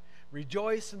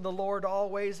 Rejoice in the Lord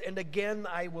always, and again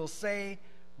I will say,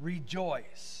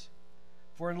 rejoice.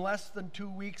 For in less than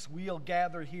 2 weeks we'll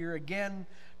gather here again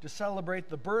to celebrate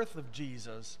the birth of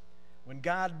Jesus. When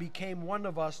God became one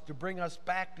of us to bring us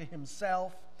back to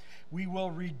himself, we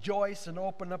will rejoice and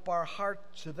open up our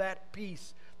hearts to that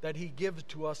peace that he gives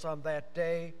to us on that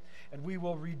day. And we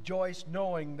will rejoice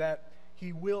knowing that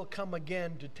he will come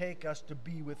again to take us to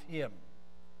be with him.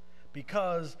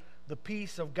 Because the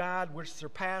peace of God, which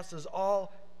surpasses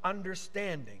all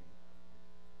understanding,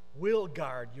 will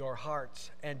guard your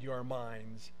hearts and your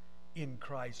minds in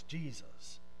Christ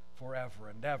Jesus forever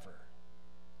and ever.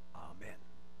 Amen.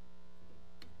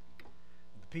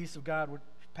 The peace of God, which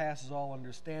passes all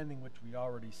understanding, which we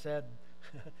already said,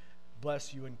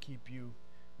 bless you and keep you.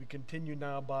 We continue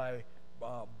now by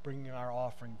bringing our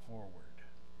offering forward.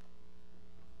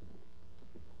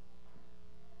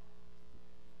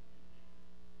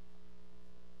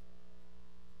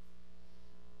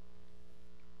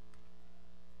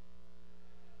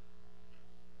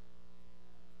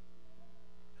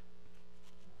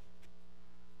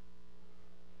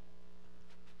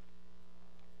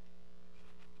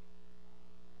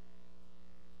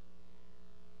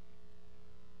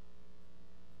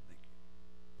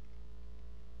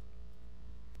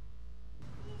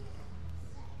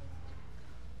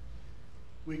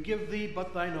 We give thee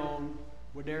but thine own,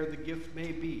 whate'er the gift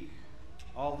may be.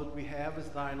 All that we have is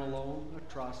thine alone,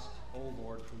 a trust, O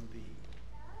Lord, from thee.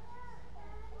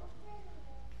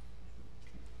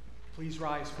 Please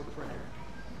rise for prayer.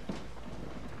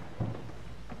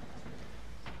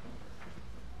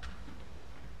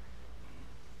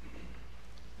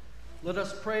 Let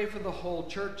us pray for the whole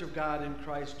Church of God in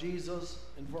Christ Jesus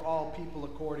and for all people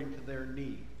according to their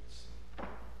needs.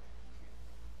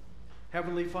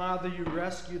 Heavenly Father, you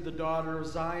rescued the daughter of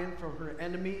Zion from her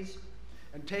enemies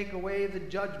and take away the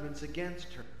judgments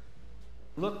against her.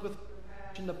 Look with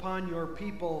compassion upon your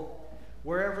people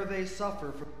wherever they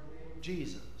suffer for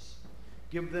Jesus.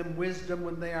 Give them wisdom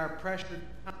when they are pressured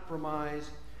and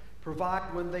compromised.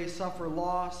 Provide when they suffer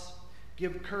loss.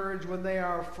 Give courage when they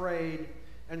are afraid.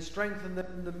 And strengthen them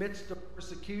in the midst of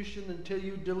persecution until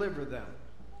you deliver them.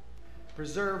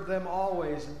 Preserve them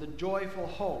always in the joyful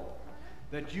hope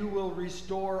that you will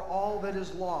restore all that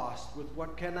is lost with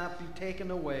what cannot be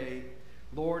taken away.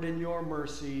 Lord, in your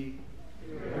mercy,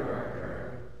 hear our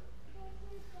prayer.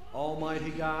 Almighty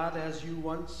God, as you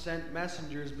once sent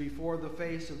messengers before the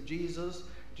face of Jesus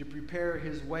to prepare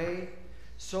his way,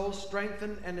 so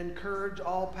strengthen and encourage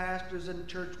all pastors and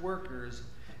church workers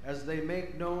as they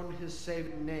make known his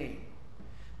saving name.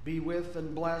 Be with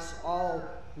and bless all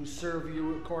who serve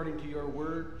you according to your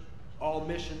word, all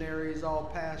missionaries, all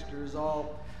pastors,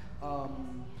 all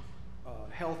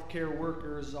healthcare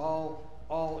workers,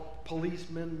 all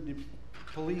policemen,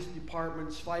 police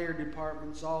departments, fire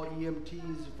departments, all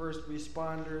EMTs, first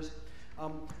responders.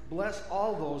 Bless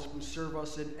all those who serve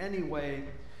us in any way,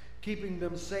 keeping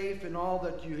them safe in all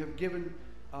that you have given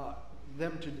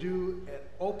them to do,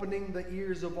 opening the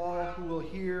ears of all who will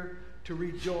hear to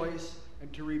rejoice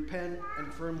and to repent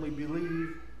and firmly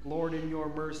believe. Lord, in your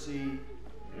mercy,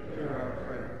 hear our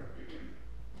prayer.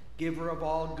 Giver of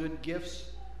all good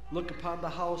gifts, look upon the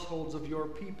households of your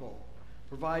people.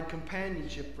 Provide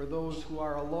companionship for those who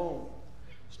are alone.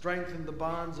 Strengthen the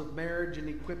bonds of marriage and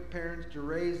equip parents to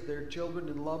raise their children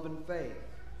in love and faith.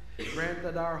 Grant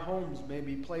that our homes may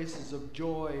be places of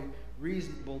joy,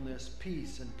 reasonableness,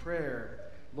 peace, and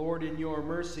prayer. Lord, in your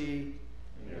mercy,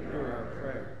 hear our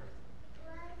prayer.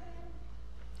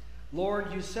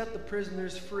 Lord, you set the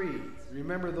prisoners free.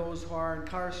 Remember those who are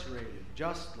incarcerated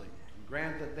justly, and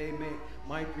grant that they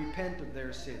might repent of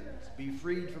their sins, be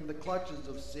freed from the clutches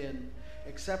of sin,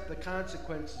 accept the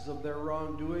consequences of their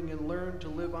wrongdoing, and learn to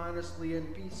live honestly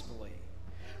and peacefully.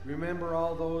 Remember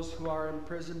all those who are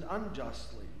imprisoned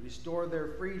unjustly. Restore their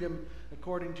freedom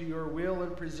according to your will,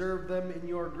 and preserve them in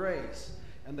your grace,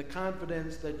 and the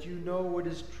confidence that you know what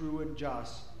is true and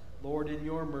just. Lord, in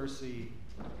your mercy,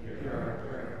 hear our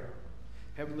prayer.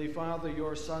 Heavenly Father,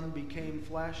 your Son became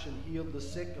flesh and healed the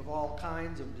sick of all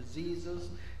kinds of diseases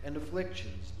and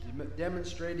afflictions,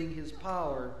 demonstrating his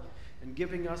power and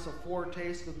giving us a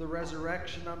foretaste of the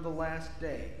resurrection on the last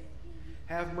day.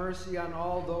 Have mercy on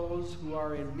all those who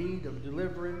are in need of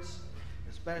deliverance,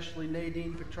 especially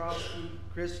Nadine Petrovsky,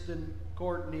 Kristen,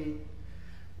 Courtney,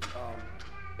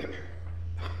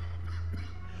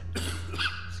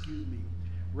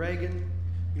 Reagan,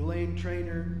 Elaine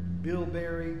Trainer, Bill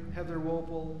Berry, Heather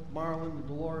Wopel, Marlon and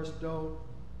Dolores Doe,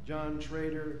 John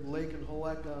Schrader, Laken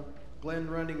Holeka, Glenn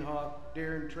Runninghawk,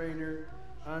 Darren Trainer,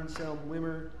 Anselm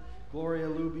Wimmer, Gloria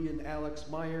Luby, and Alex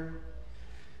Meyer.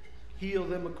 Heal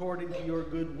them according to your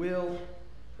good will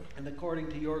and according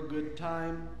to your good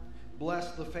time.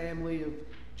 Bless the family of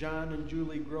John and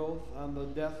Julie Groth on the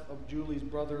death of Julie's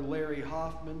brother Larry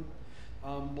Hoffman.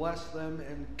 Bless them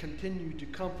and continue to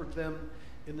comfort them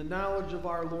in the knowledge of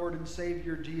our Lord and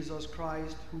Savior Jesus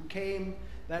Christ, who came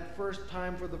that first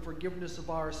time for the forgiveness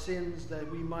of our sins,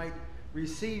 that we might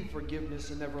receive forgiveness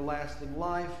and everlasting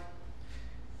life.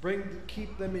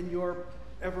 Keep them in your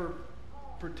ever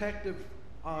protective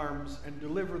arms, and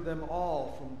deliver them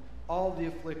all from all the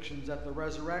afflictions at the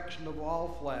resurrection of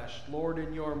all flesh. Lord,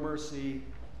 in your mercy,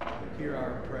 hear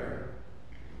our prayer.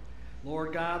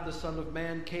 Lord God, the Son of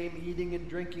Man, came eating and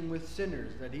drinking with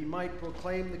sinners, that he might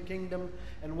proclaim the kingdom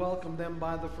and welcome them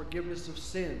by the forgiveness of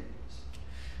sins.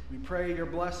 We pray your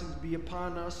blessings be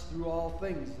upon us through all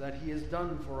things that he has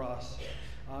done for us,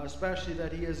 especially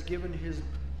that he has given his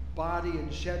body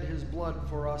and shed his blood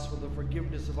for us for the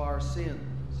forgiveness of our sins.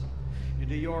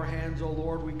 Into your hands, O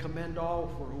Lord, we commend all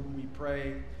for whom we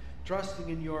pray, trusting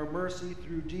in your mercy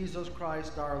through Jesus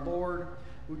Christ our Lord,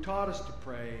 who taught us to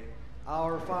pray,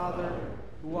 Our Father,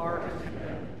 who art in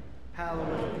heaven,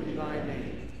 hallowed be thy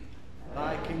name.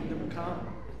 Thy kingdom come,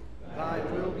 thy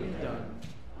will be done,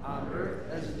 on earth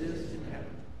as it is in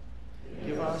heaven.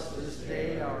 Give us this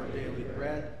day our daily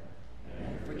bread,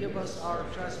 and forgive us our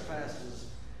trespasses,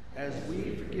 as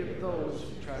we forgive those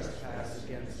who trespass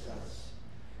against us.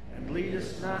 And lead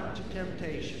us not to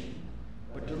temptation,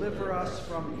 but deliver us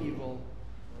from evil.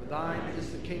 For thine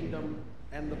is the kingdom,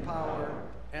 and the power,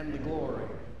 and the glory,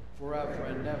 forever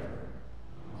and ever.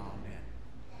 Amen.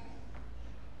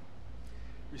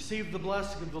 Receive the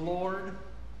blessing of the Lord.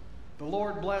 The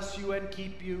Lord bless you and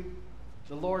keep you.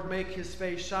 The Lord make his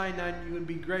face shine on you and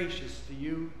be gracious to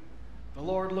you. The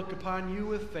Lord look upon you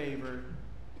with favor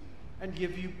and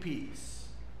give you peace.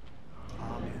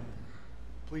 Amen.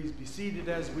 Please be seated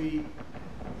as we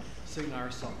sing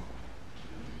our song.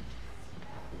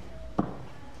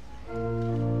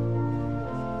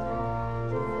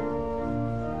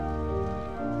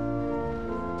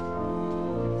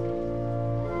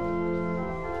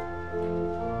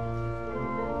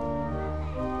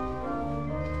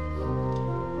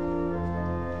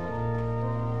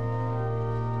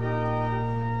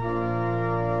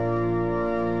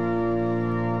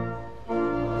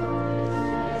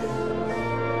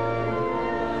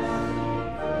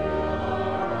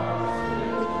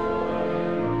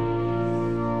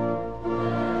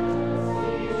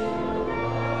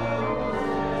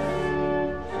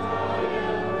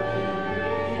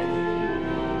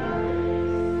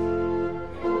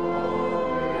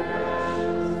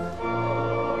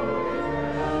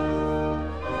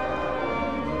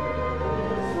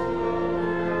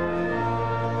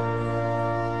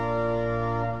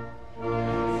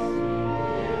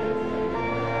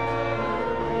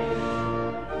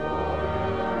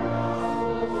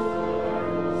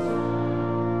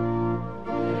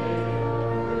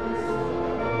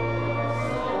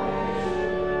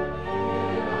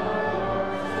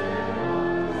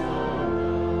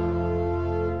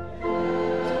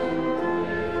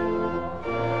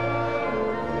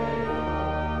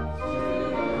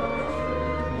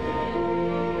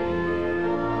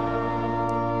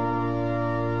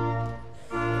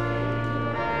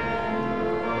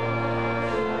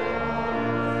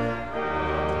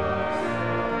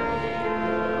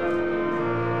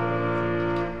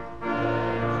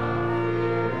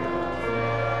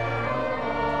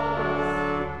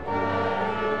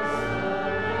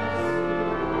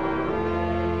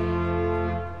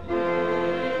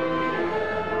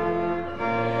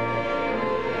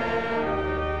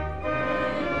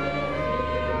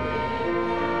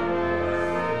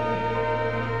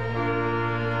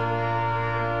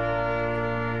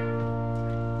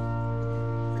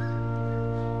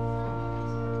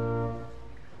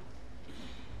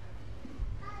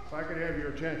 have your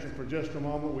attention for just a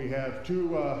moment. We have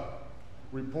two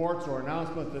reports or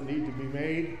announcements that need to be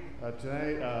made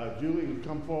today. Julie, you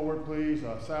come forward, please.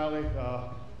 Sally,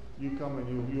 you come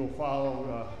and you'll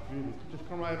follow. Julie, just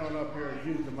come right on up here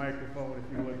and use the microphone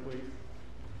if you would, please.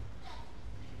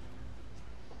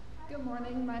 Good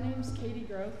morning. My name is Katie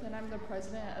Groth, and I'm the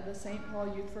president of the St.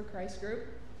 Paul Youth for Christ group.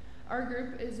 Our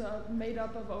group is made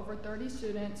up of over 30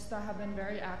 students that have been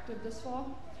very active this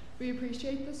fall. We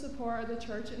appreciate the support of the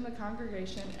church and the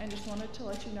congregation, and just wanted to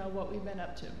let you know what we've been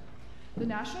up to. The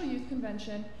National Youth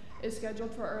Convention is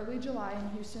scheduled for early July in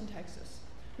Houston, Texas.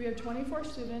 We have 24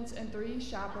 students and 3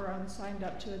 chaperones signed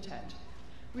up to attend.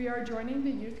 We are joining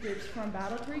the youth groups from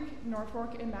Battle Creek,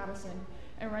 Norfolk, and Madison,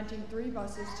 and renting 3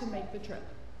 buses to make the trip.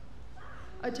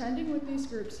 Attending with these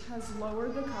groups has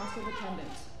lowered the cost of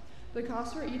attendance. The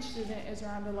cost for each student is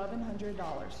around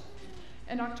 $1,100.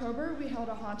 In October, we held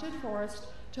a haunted forest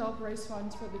to help raise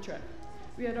funds for the trip.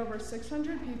 We had over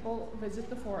 600 people visit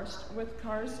the forest with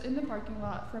cars in the parking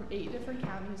lot from 8 different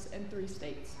counties and 3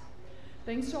 states.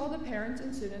 Thanks to all the parents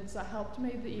and students that helped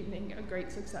make the evening a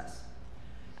great success.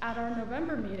 At our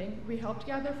November meeting, we helped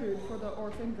gather food for the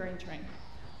orphan grain train.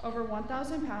 Over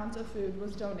 1,000 pounds of food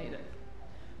was donated.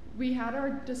 We had our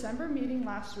December meeting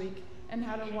last week and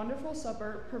had a wonderful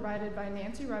supper provided by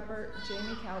Nancy Repper,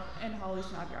 Jamie Kaup, and Holly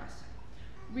Snodgrass.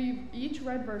 We each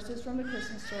read verses from the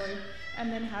Christmas story and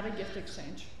then had a gift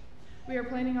exchange. We are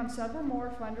planning on several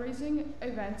more fundraising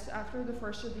events after the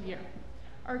first of the year.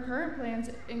 Our current plans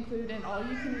include an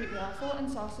all-you-can-eat waffle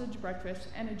and sausage breakfast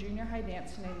and a junior high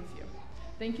dance, to name a few.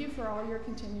 Thank you for all your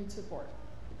continued support.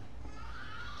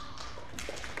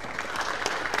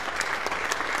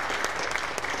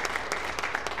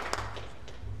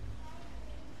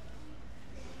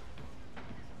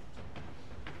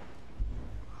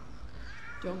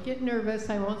 Don't get nervous,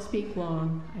 I won't speak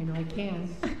long. I know I can.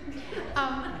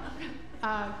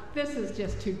 This is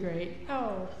just too great.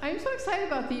 Oh, I'm so excited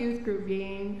about the youth group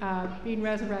being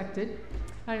resurrected.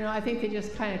 I don't know, I think they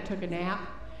just kind of took a nap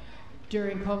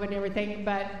during COVID and everything,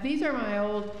 but these are my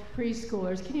old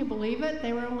preschoolers. Can you believe it?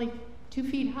 They were only 2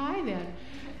 feet high then.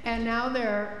 And now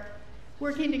they're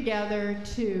working together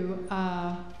to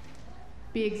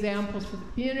be examples for the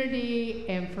community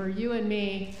and for you and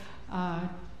me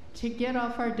to get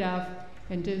off our duff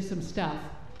and do some stuff.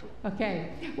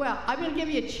 Okay, well, I'm going to give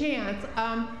you a chance.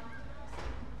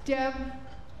 Deb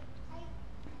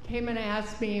came and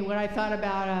asked me what I thought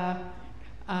about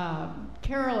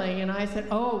caroling, and I said,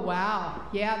 oh, wow,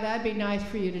 yeah, that'd be nice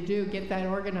for you to do, get that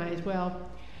organized. Well,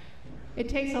 it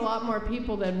takes a lot more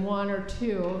people than 1 or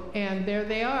 2, and there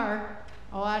they are,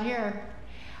 all out here.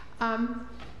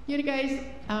 You know, guys,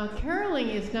 caroling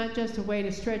is not just a way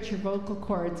to stretch your vocal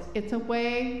cords, it's a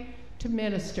way to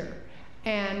minister.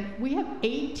 And we have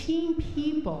 18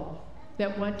 people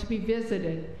that want to be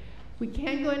visited. We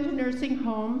can't go into nursing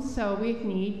homes, so we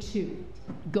need to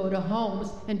go to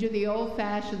homes and do the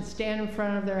old-fashioned stand in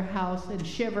front of their house and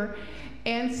shiver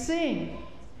and sing.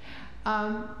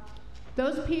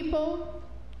 Those people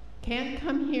can't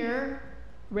come here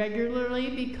regularly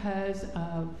because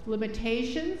of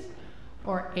limitations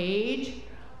or age,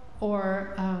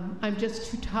 or I'm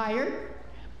just too tired,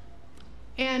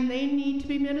 and they need to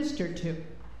be ministered to.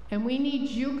 And we need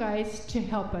you guys to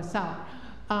help us out.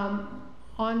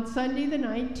 On Sunday the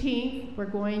 19th, we're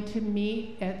going to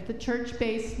meet at the church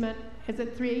basement. Is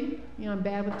it 3? You know, I'm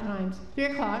bad with times. 3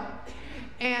 o'clock.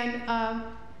 And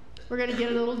we're going to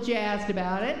get a little jazzed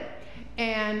about it.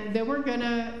 And then we're going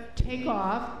to take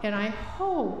off. And I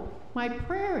hope, my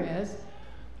prayer is,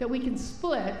 that we can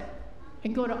split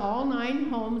and go to all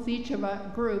 9 homes, each of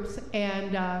our groups,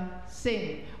 and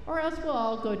sing. Or else we'll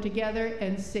all go together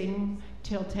and sing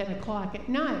till 10 o'clock at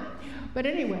night. But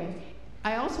anyway,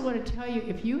 I also want to tell you,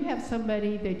 if you have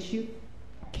somebody that you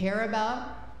care about,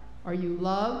 or you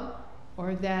love,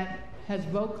 or that has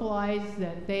vocalized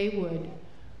that they would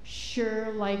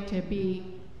sure like to be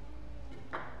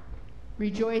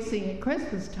rejoicing at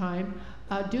Christmas time,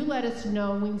 do let us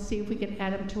know. We can see if we can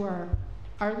add them to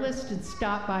our list and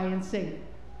stop by and sing.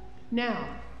 Now,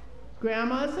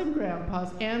 grandmas and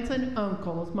grandpas, aunts and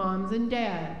uncles, moms and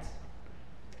dads,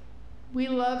 we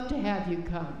love to have you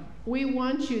come. We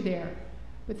want you there.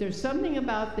 But there's something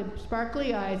about the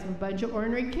sparkly eyes of a bunch of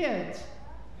ornery kids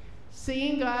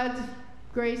singing God's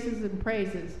graces and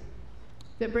praises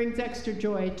that brings extra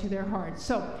joy to their hearts.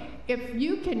 So if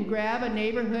you can grab a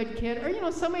neighborhood kid, or you know,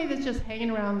 somebody that's just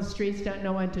hanging around the streets, don't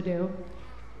know what to do,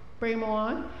 bring them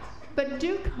along. But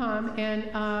do come and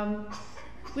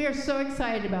We are so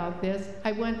excited about this.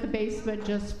 I want the basement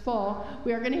just full.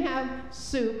 We are going to have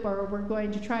soup, or we're going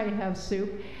to try to have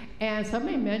soup. And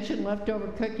somebody mentioned leftover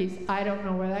cookies. I don't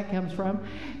know where that comes from.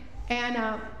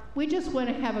 And we just want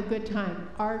to have a good time.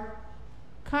 Our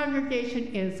congregation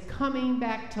is coming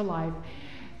back to life.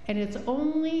 And it's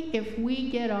only if we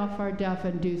get off our duff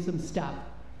and do some stuff.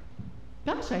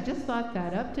 Gosh, I just thought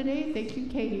that up today. Thank you,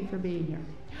 Katie, for being here.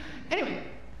 Anyway,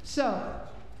 so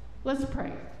let's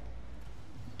pray.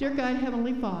 Dear God,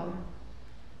 Heavenly Father,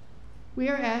 we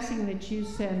are asking that you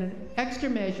send an extra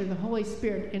measure of the Holy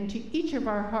Spirit into each of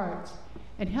our hearts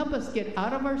and help us get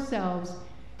out of ourselves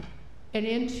and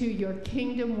into your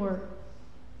kingdom work.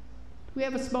 We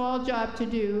have a small job to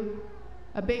do,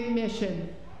 a big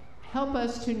mission. Help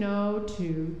us to know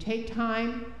to take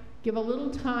time, give a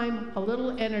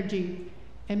little energy,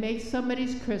 and make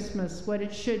somebody's Christmas what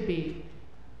it should be,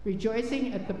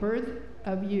 rejoicing at the birth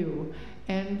of you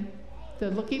and the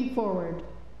looking forward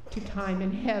to time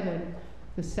in heaven,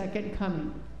 the second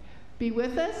coming. Be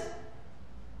with us.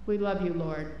 We love you,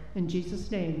 Lord. In Jesus'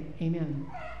 name, amen.